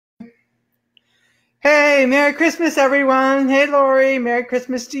Hey, Merry Christmas, everyone. Hey, Lori, Merry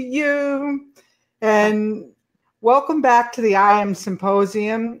Christmas to you. And welcome back to the I Am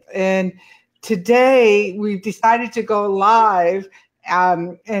Symposium. And today we've decided to go live.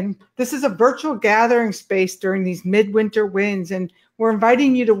 And this is a virtual gathering space during these midwinter winds. And we're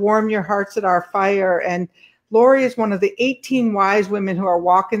inviting you to warm your hearts at our fire. And Lori is one of the 18 wise women who are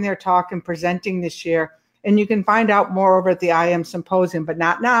walking their talk and presenting this year. And you can find out more over at the I Am Symposium, but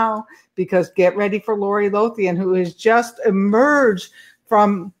not now, because get ready for Lori Lothian, who has just emerged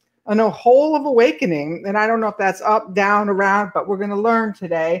from a hole of awakening. And I don't know if that's up, down, around, but we're going to learn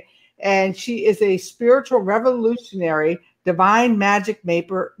today. And she is a spiritual revolutionary, divine magic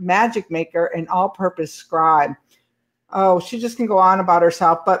maker, and all-purpose scribe. Oh, she just can go on about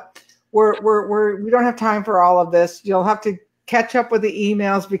herself, but we don't have time for all of this. You'll have to catch up with the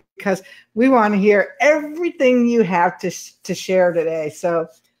emails because we want to hear everything you have to share today. So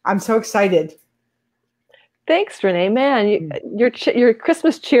I'm so excited. Thanks, Renee. Man, your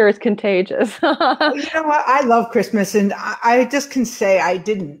Christmas cheer is contagious. You know what? I love Christmas, and I just can say I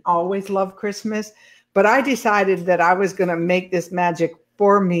didn't always love Christmas, but I decided that I was going to make this magic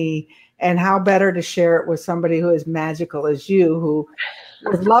for me, and how better to share it with somebody who is magical as you, who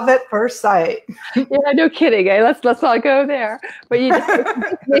was love at first sight. Yeah, no kidding. Let's not go there. But you just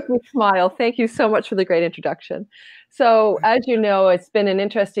make me smile. Thank you so much for the great introduction. So, as you know, it's been an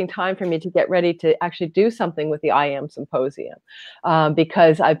interesting time for me to get ready to actually do something with the I Am Symposium,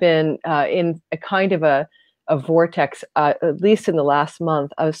 because I've been in a kind of a vortex, at least in the last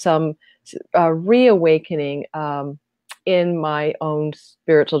month, of some reawakening in my own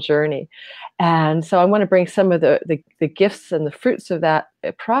spiritual journey. And so I want to bring some of the gifts and the fruits of that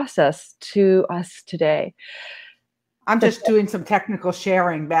process to us today. I'm just doing some technical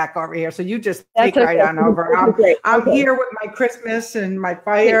sharing back over here. So you just take right on over. I'm here with my Christmas and my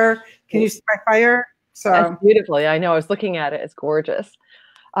fire. Can you see my fire? So that's beautifully. I know. I was looking at it. It's gorgeous.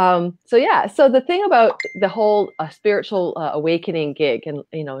 So the thing about the whole spiritual awakening gig and,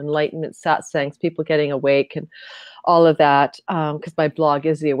 enlightenment satsangs, people getting awake and all of that, because my blog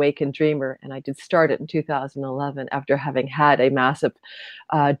is The Awakened Dreamer, and I did start it in 2011 after having had a massive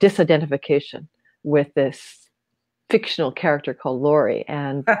disidentification with this fictional character called Lori,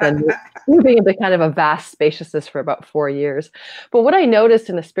 and then moving into kind of a vast spaciousness for about 4 years. But what I noticed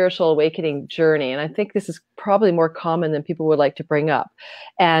in the spiritual awakening journey, and I think this is probably more common than people would like to bring up,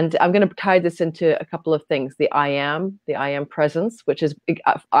 and I'm going to tie this into a couple of things: the I Am presence, which is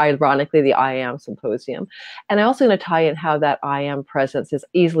ironically the I Am Symposium, and I'm also going to tie in how that I Am presence is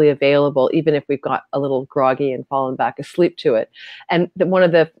easily available, even if we've got a little groggy and fallen back asleep to it. And one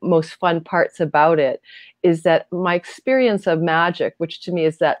of the most fun parts about it is that my experience of magic, which to me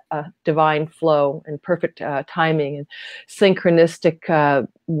is that divine flow and perfect timing and synchronistic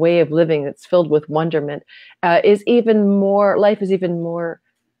way of living that's filled with wonderment, life is even more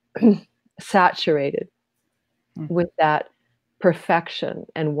saturated with that perfection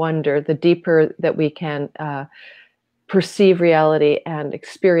and wonder, the deeper that we can perceive reality and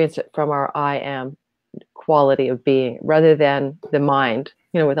experience it from our I am quality of being, rather than the mind,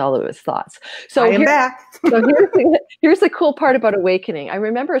 with all of its thoughts. So I am back. So here's the cool part about awakening. I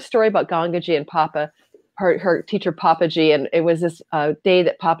remember a story about Gangaji and Papa, her teacher Papaji, and it was this day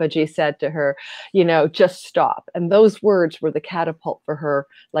that Papaji said to her, just stop. And those words were the catapult for her,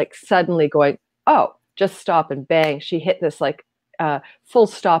 like suddenly going, oh, just stop, and bang, she hit this full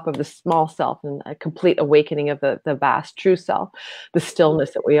stop of the small self and a complete awakening of the vast true self, the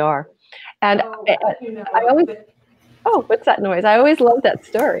stillness that we are. And I always, what's that noise? I always loved that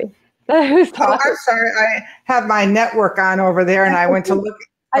story. I'm sorry. I have my network on over there, and I went to look.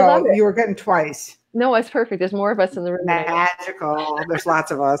 I love it. You were getting twice. No, it's perfect. There's more of us in the room. Magical. There's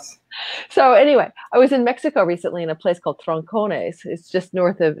lots of us. So anyway, I was in Mexico recently in a place called Troncones. It's just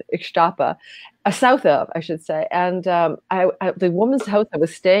north of Ixtapa, south of, I should say. And the woman's house I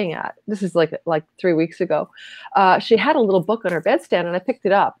was staying at, this is like 3 weeks ago, she had a little book on her bedstand, and I picked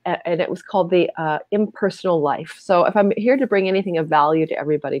it up, and it was called The Impersonal Life. So if I'm here to bring anything of value to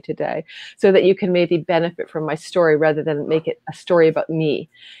everybody today, so that you can maybe benefit from my story rather than make it a story about me,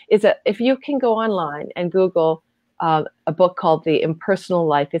 is that if you can go online and Google a book called The Impersonal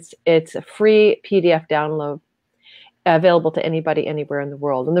Life. It's a free PDF download available to anybody anywhere in the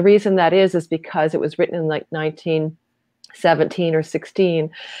world. And the reason that is because it was written in 1917 or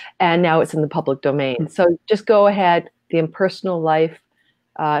 16, and now it's in the public domain. So just go ahead, The Impersonal Life.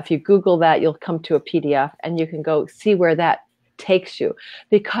 If you Google that, you'll come to a PDF, and you can go see where that takes you,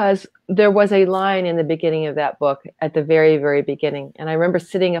 because there was a line in the beginning of that book at the very, very beginning. And I remember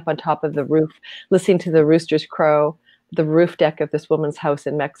sitting up on top of the roof, listening to the roosters crow, the roof deck of this woman's house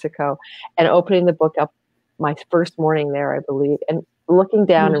in Mexico and opening the book up my first morning there, I believe, and looking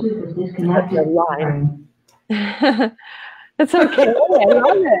down and the line. It's okay. I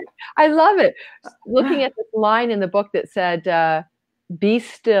love it. I love it. Looking at this line in the book that said, be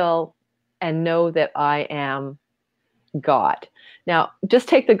still and know that I am God. Now, just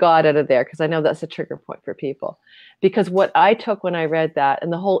take the God out of there, because I know that's a trigger point for people. Because what I took when I read that,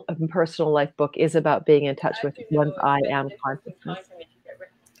 and the whole Personal Life book is about being in touch with one's I am consciousness.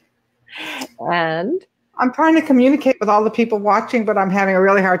 And I'm trying to communicate with all the people watching, but I'm having a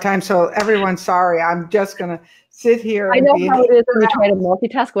really hard time. So everyone, sorry. I'm just going to sit here. I know how it is when you try to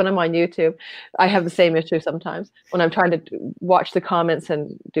multitask. When I'm on YouTube, I have the same issue sometimes when I'm trying to watch the comments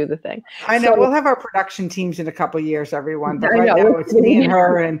and do the thing. I know. We'll have our production teams in a couple of years, everyone. But right now it's me and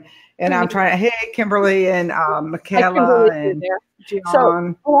her, and I'm trying to, hey, Kimberly and Michaela and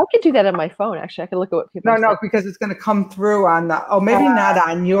John. So, I could do that on my phone, actually. I could look at what people No, because it's going to come through on the, maybe not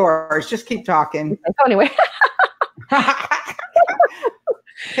on yours. Just keep talking. So anyway.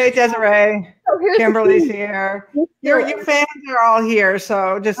 Hey, Desiree. Kimberly's here. Your fans are all here,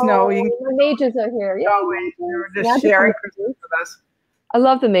 so just know you can. The mages are here. Yeah, they're just sharing Christmas with us. I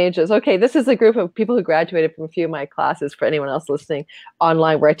love the mages. Okay, this is a group of people who graduated from a few of my classes. For anyone else listening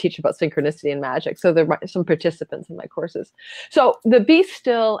online, where I teach about synchronicity and magic, so there are some participants in my courses. So the be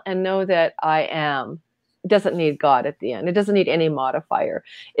still and know that I am doesn't need God at the end. It doesn't need any modifier.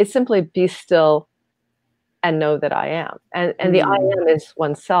 It's simply be still and know that I am. And the I am is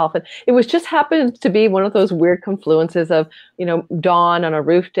oneself. And it was just happened to be one of those weird confluences of, dawn on a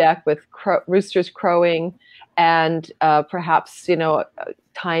roof deck with roosters crowing and perhaps,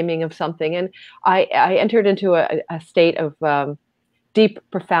 timing of something. And I entered into a state of deep,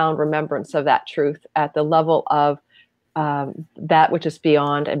 profound remembrance of that truth at the level of that which is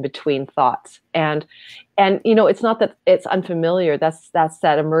beyond and between thoughts. And it's not that it's unfamiliar. That's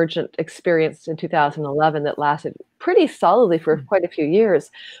that emergent experience in 2011 that lasted pretty solidly for quite a few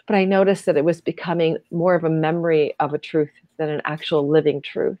years. But I noticed that it was becoming more of a memory of a truth than an actual living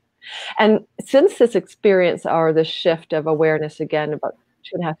truth. And since this experience, or this shift of awareness again, about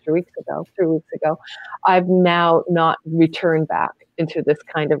 3 weeks ago, I've now not returned back into this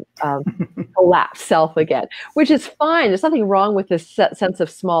kind of collapsed self again, which is fine. There's nothing wrong with this sense of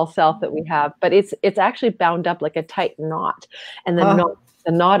small self that we have, but it's actually bound up like a tight knot, and the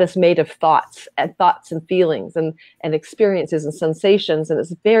knot is made of thoughts and feelings and experiences and sensations, and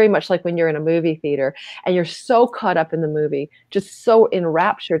it's very much like when you're in a movie theater and you're so caught up in the movie, just so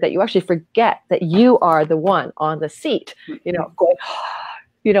enraptured that you actually forget that you are the one on the seat, going,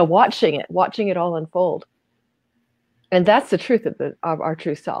 watching it all unfold. And that's the truth of our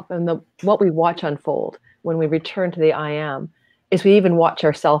true self. And what we watch unfold when we return to the I am is we even watch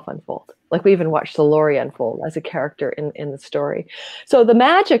ourselves unfold. Like we even watch Laurie unfold as a character in the story. So the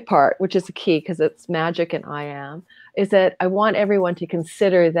magic part, which is the key because it's magic and I am, is that I want everyone to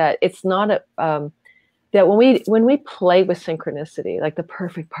consider that it's not that when we play with synchronicity, like the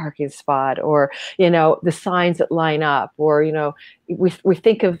perfect parking spot, or the signs that line up, or we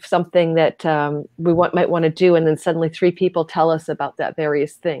think of something that we might want to do, and then suddenly 3 people tell us about that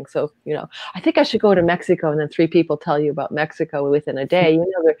various thing. So I think I should go to Mexico, and then 3 people tell you about Mexico within a day.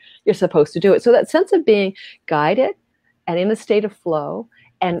 You're supposed to do it. So that sense of being guided and in a state of flow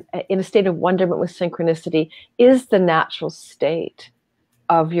and in a state of wonderment with synchronicity is the natural state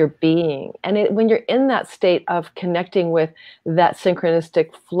of your being. And when you're in that state of connecting with that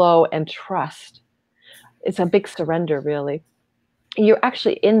synchronistic flow and trust, it's a big surrender, really. You're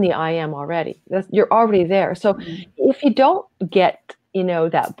actually in the I am already. You're already there. So if you don't get,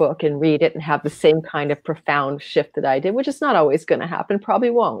 that book and read it and have the same kind of profound shift that I did, which is not always going to happen, probably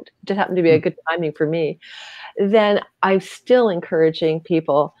won't. It just happened to be a good timing for me. Then I'm still encouraging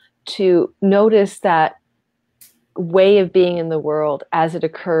people to notice that way of being in the world as it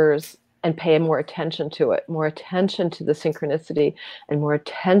occurs and pay more attention to it, more attention to the synchronicity and more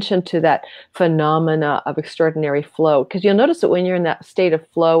attention to that phenomena of extraordinary flow. Because you'll notice that when you're in that state of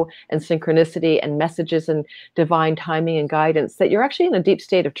flow and synchronicity and messages and divine timing and guidance, that you're actually in a deep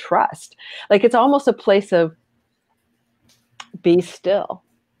state of trust. Like it's almost a place of be still,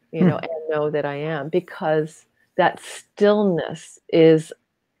 and know that I am, because that stillness is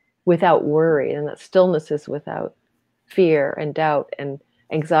without worry, and that stillness is without fear and doubt and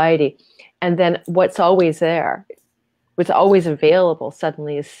anxiety. And then what's always there, what's always available,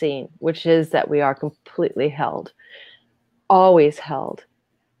 suddenly is seen, which is that we are completely held, always held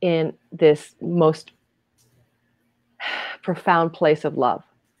in this most profound place of love.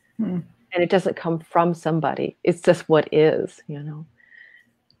 And it doesn't come from somebody. It's just what is,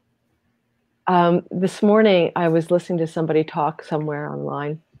 This morning, I was listening to somebody talk somewhere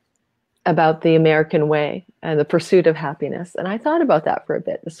online about the American way and the pursuit of happiness. And I thought about that for a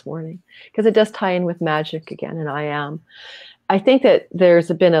bit this morning because it does tie in with magic again, and I am. I think that there's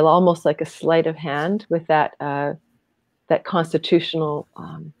been almost like a sleight of hand with that that constitutional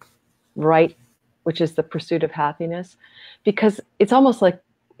right, which is the pursuit of happiness, because it's almost like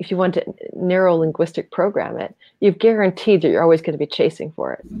if you want to neuro-linguistic program it, you've guaranteed that you're always going to be chasing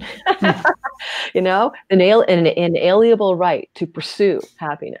for it. You know, an inalienable right to pursue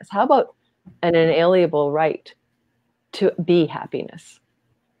happiness. How about an inalienable right to be happiness?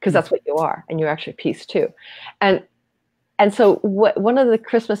 Because that's what you are, and you're actually peace too. And so one of the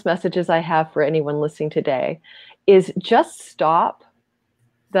Christmas messages I have for anyone listening today is just stop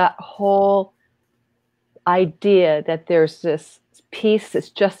that whole idea that there's this peace that's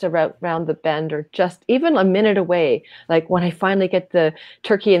just around the bend or just even a minute away. Like when I finally get the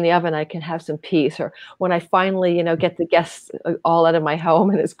turkey in the oven, I can have some peace. Or when I finally, you know, get the guests all out of my home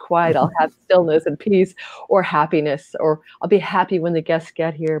and it's quiet, I'll have stillness and peace or happiness. Or I'll be happy when the guests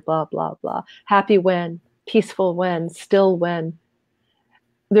get here, blah, blah, blah. Happy when, peaceful when, still when.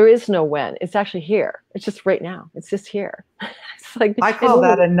 There is no when. It's actually here. It's just right now. It's just here. It's like I call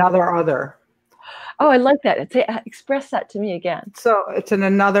that another other. Oh, I like that. Express that to me again. So it's an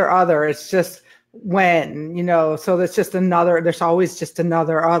another other. It's just when, you know, so there's just another, there's always just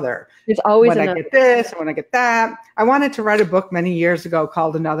another other. There's always when I get this, when I get that. I wanted to write a book many years ago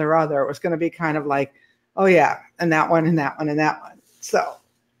called Another Other. It was going to be kind of like, oh yeah, and that one and that one and that one. So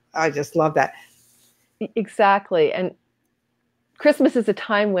I just love that. Exactly. And Christmas is a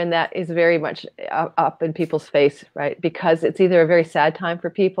time when that is very much up in people's face, right? Because it's either a very sad time for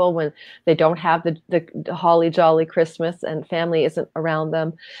people when they don't have the holly jolly Christmas and family isn't around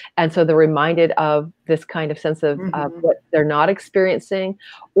them. And so they're reminded of this kind of sense of what they're not experiencing,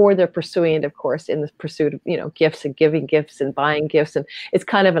 or they're pursuing it, of course, in the pursuit of, you know, gifts and giving gifts and buying gifts. And it's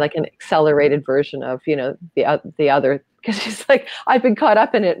kind of like an accelerated version of, you know, the other. Because she's like, I've been caught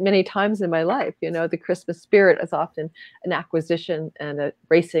up in it many times in my life. You know, the Christmas spirit is often an acquisition and a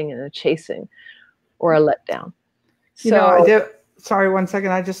racing and a chasing or a letdown. So, you know, I did. Sorry, 1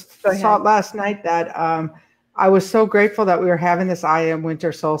 second. I just saw it last night that I was so grateful that we were having this I Am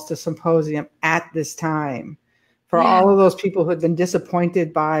Winter Solstice Symposium at this time for all of those people who had been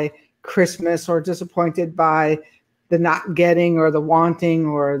disappointed by Christmas or disappointed by the not getting or the wanting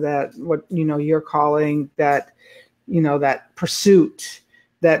or that what, you know, you're calling that, you know, that pursuit,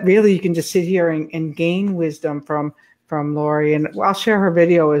 that really you can just sit here and gain wisdom from Lori. And I'll share her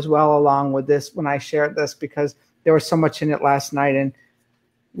video as well along with this when I shared this, because there was so much in it last night and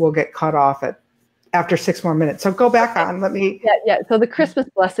we'll get cut off after 6 more minutes. So go back on. Let me. Yeah. So the Christmas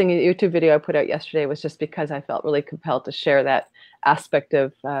blessing YouTube video I put out yesterday was just because I felt really compelled to share that aspect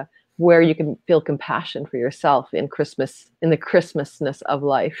of where you can feel compassion for yourself in Christmas, in the Christmasness of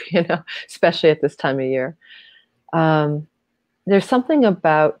life, you know, especially at this time of year. There's something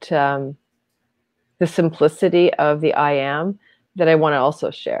about the simplicity of the I am that I want to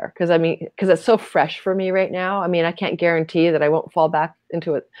also share. Because it's so fresh for me right now. I mean, I can't guarantee that I won't fall back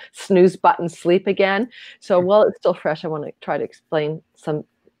into a snooze button sleep again. So while it's still fresh, I want to try to explain some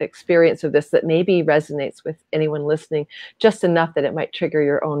experience of this that maybe resonates with anyone listening just enough that it might trigger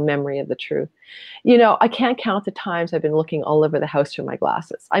your own memory of the truth. You know, I can't count the times I've been looking all over the house for my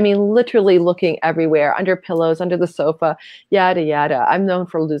glasses. I mean, literally looking everywhere, under pillows, under the sofa, yada, yada. I'm known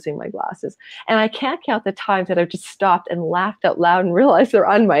for losing my glasses. And I can't count the times that I've just stopped and laughed out loud and realized they're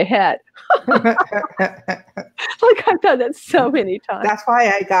on my head. Like I've done that so many times. That's why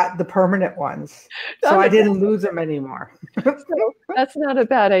I got the permanent ones. So I didn't lose them anymore. So that's not a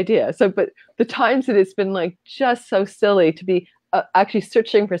bad idea. So, but the times that it's been like just so silly to be actually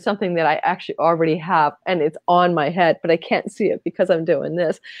searching for something that I actually already have and it's on my head, but I can't see it because I'm doing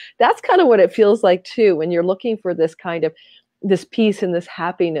this. That's kind of what it feels like too, when you're looking for this kind of this peace and this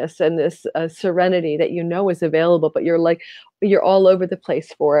happiness and this serenity that you know is available, but you're all over the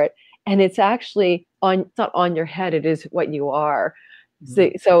place for it. And it's actually it's not on your head. It is what you are.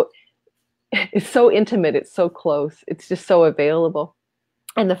 Mm-hmm. So it's so intimate. It's so close. It's just so available.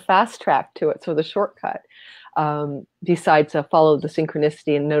 And the fast track to it, so the shortcut, besides follow the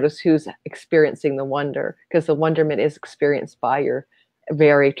synchronicity and notice who's experiencing the wonder, because the wonderment is experienced by your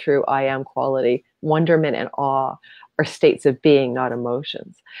very true I am quality. Wonderment and awe are states of being, not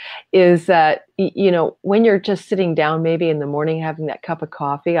emotions. Is that, you know, when you're just sitting down maybe in the morning having that cup of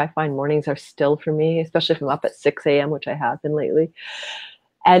coffee, I find mornings are still for me, especially if I'm up at 6 a.m., which I have been lately.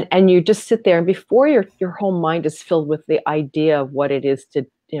 And you just sit there, and before your whole mind is filled with the idea of what it is to,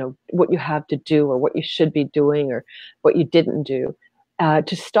 you know, what you have to do or what you should be doing or what you didn't do,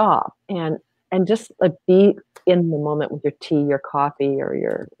 to stop and and just be in the moment with your tea, your coffee, or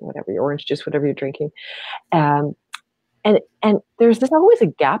your whatever, your orange juice, whatever you're drinking. Um, and there's always a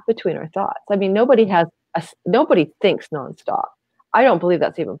gap between our thoughts. I mean, nobody thinks nonstop. I don't believe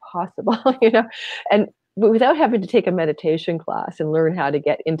that's even possible, and without having to take a meditation class and learn how to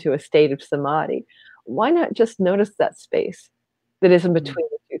get into a state of samadhi, why not just notice that space that is in between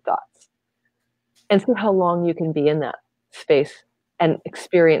the two thoughts and see how long you can be in that space and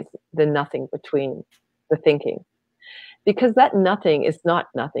experience the nothing between the thinking. Because that nothing is not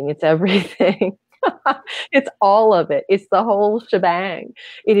nothing, it's everything. It's all of it. It's the whole shebang.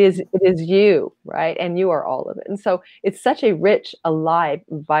 It is you, right? And you are all of it. And so it's such a rich, alive,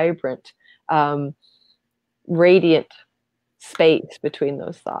 vibrant, radiant space between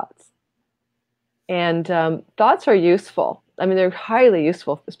those thoughts. And thoughts are useful. I mean, they're highly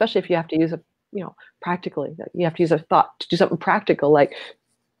useful, especially if you have to use practically. You have to use a thought to do something practical, like,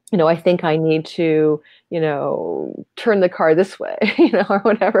 I think I need to, turn the car this way, or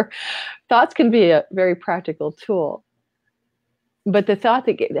whatever. Thoughts can be a very practical tool. But the thought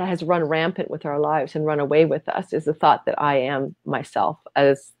that has run rampant with our lives and run away with us is the thought that I am myself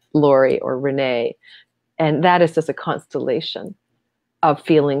as Lori or Renee. And that is just a constellation of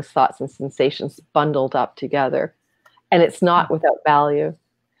feelings, thoughts, and sensations bundled up together. And it's not without value,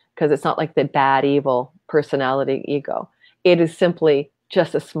 because it's not like the bad, evil personality ego. It is simply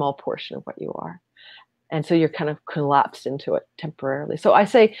just a small portion of what you are. And so you're kind of collapsed into it temporarily. So I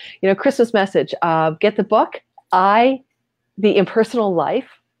say, Christmas message, get the book, The Impersonal Life.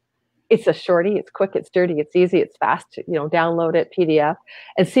 It's a shorty, it's quick, it's dirty, it's easy, it's fast, download it, PDF,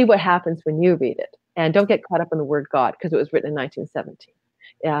 and see what happens when you read it. And don't get caught up in the word God, because it was written in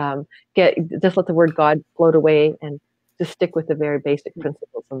 1917. Just let the word God float away and just stick with the very basic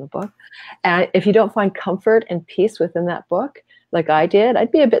principles in the book. And if you don't find comfort and peace within that book, like I did,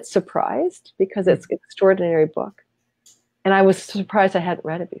 I'd be a bit surprised, because it's an extraordinary book. And I was surprised I hadn't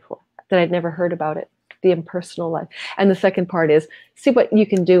read it before, that I'd never heard about it, The Impersonal Life. And the second part is, see what you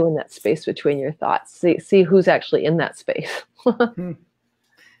can do in that space between your thoughts. See who's actually in that space.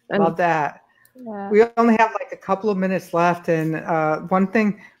 Love that. Yeah. We only have like a couple of minutes left. And one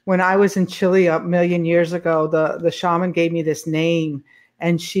thing, when I was in Chile a million years ago, the shaman gave me this name,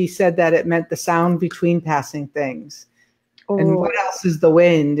 and she said that it meant the sound between passing things. And what else is the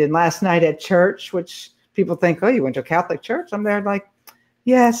wind? And last night at church, which people think, oh, you went to a Catholic church? I'm there like,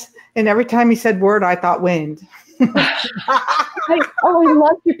 yes. And every time he said word, I thought wind. I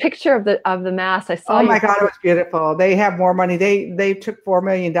love your picture of the mass. I saw. Oh my God, it was beautiful. They have more money. They took $4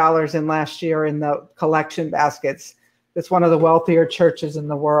 million in last year in the collection baskets. It's one of the wealthier churches in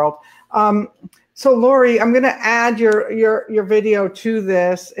the world. So Lori, I'm going to add your video to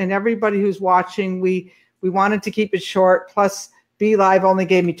this, and everybody who's watching, we wanted to keep it short. Plus, Be Live only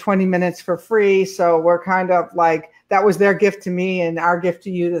gave me 20 minutes for free. So we're kind of like, that was their gift to me and our gift to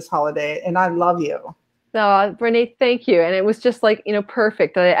you this holiday. And I love you. No, Renee, thank you. And it was just like,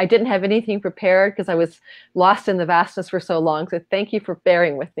 perfect. I didn't have anything prepared because I was lost in the vastness for so long. So thank you for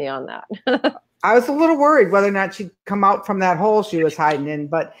bearing with me on that. I was a little worried whether or not she'd come out from that hole she was hiding in.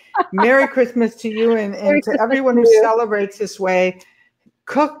 But Merry Christmas to you and to everyone who celebrates this way.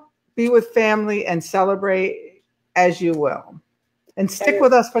 Cook, be with family, and celebrate as you will. And stick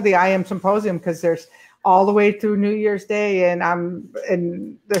with us for the I Am Symposium, because there's all the way through New Year's Day, and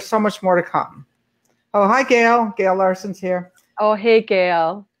there's so much more to come. Oh, hi, Gail. Gail Larson's here. Oh, hey,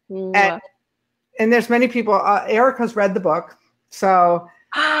 Gail. And there's many people. Erica's read the book, so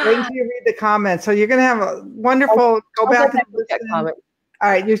wait until you read the comments. So you're going to have a wonderful, go back and listen. All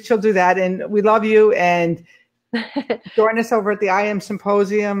right, she'll do that. And we love you. And join us over at the I Am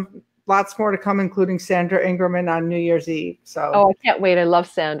Symposium. Lots more to come, including Sandra Ingerman on New Year's Eve. So. Oh, I can't wait. I love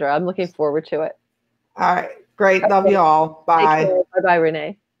Sandra. I'm looking forward to it. All right. Great. Love you all. Bye. Bye-bye,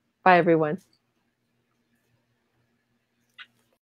 Renee. Bye, everyone.